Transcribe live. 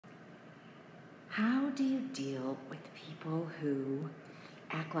How do you deal with people who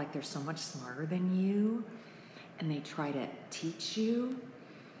act like they're so much smarter than you and they try to teach you?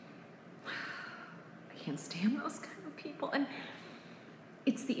 I can't stand those kind of people. And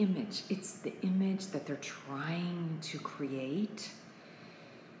it's the image. It's the image that they're trying to create.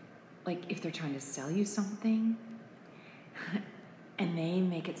 Like if they're trying to sell you something and they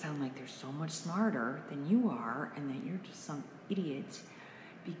make it sound like they're so much smarter than you are and that you're just some idiot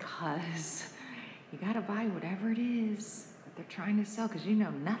because you got to buy whatever it is that they're trying to sell because you know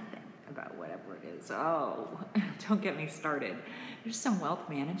nothing about whatever it is. Oh, don't get me started. There's some wealth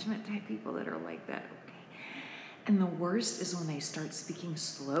management type people that are like that. Okay. And the worst is when they start speaking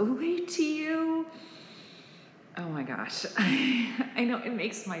slowly to you. Oh my gosh. I know it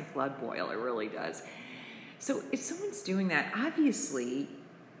makes my blood boil. It really does. So if someone's doing that, obviously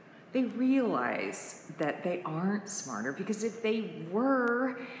they realize that they aren't smarter, because if they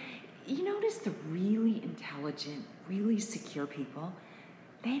were, you notice the really intelligent, really secure people,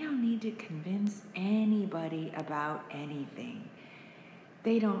 they don't need to convince anybody about anything.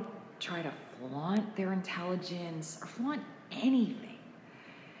 They don't try to flaunt their intelligence or flaunt anything.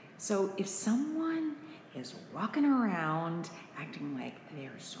 So if someone is walking around acting like they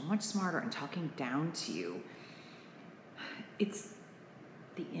are so much smarter and talking down to you, it's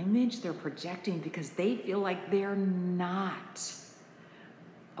the image they're projecting because they feel like they're not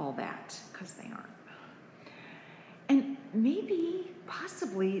all that, because they aren't. And maybe,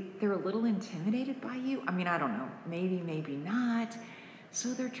 possibly, they're a little intimidated by you. I mean, I don't know. Maybe, maybe not.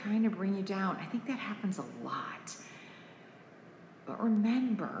 So they're trying to bring you down. I think that happens a lot. But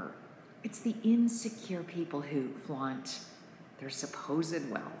remember, it's the insecure people who flaunt their supposed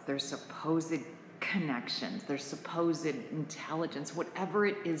wealth, their supposed connections, their supposed intelligence, whatever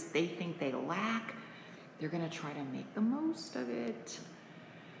it is they think they lack, they're going to try to make the most of it.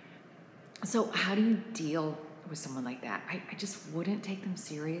 So how do you deal with someone like that? I just wouldn't take them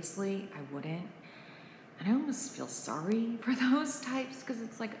seriously. I wouldn't. And I almost feel sorry for those types, because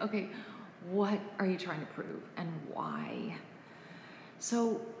it's like, okay, what are you trying to prove and why?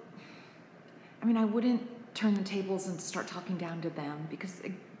 So, I mean, I wouldn't turn the tables and start talking down to them, because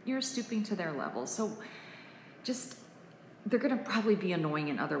you're stooping to their level. So just, they're going to probably be annoying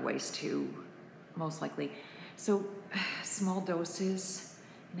in other ways too, most likely. So small doses,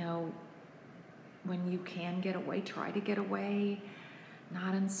 when you can get away, try to get away,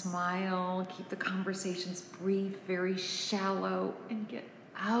 nod and smile, keep the conversations brief, very shallow, and get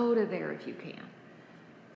out of there if you can.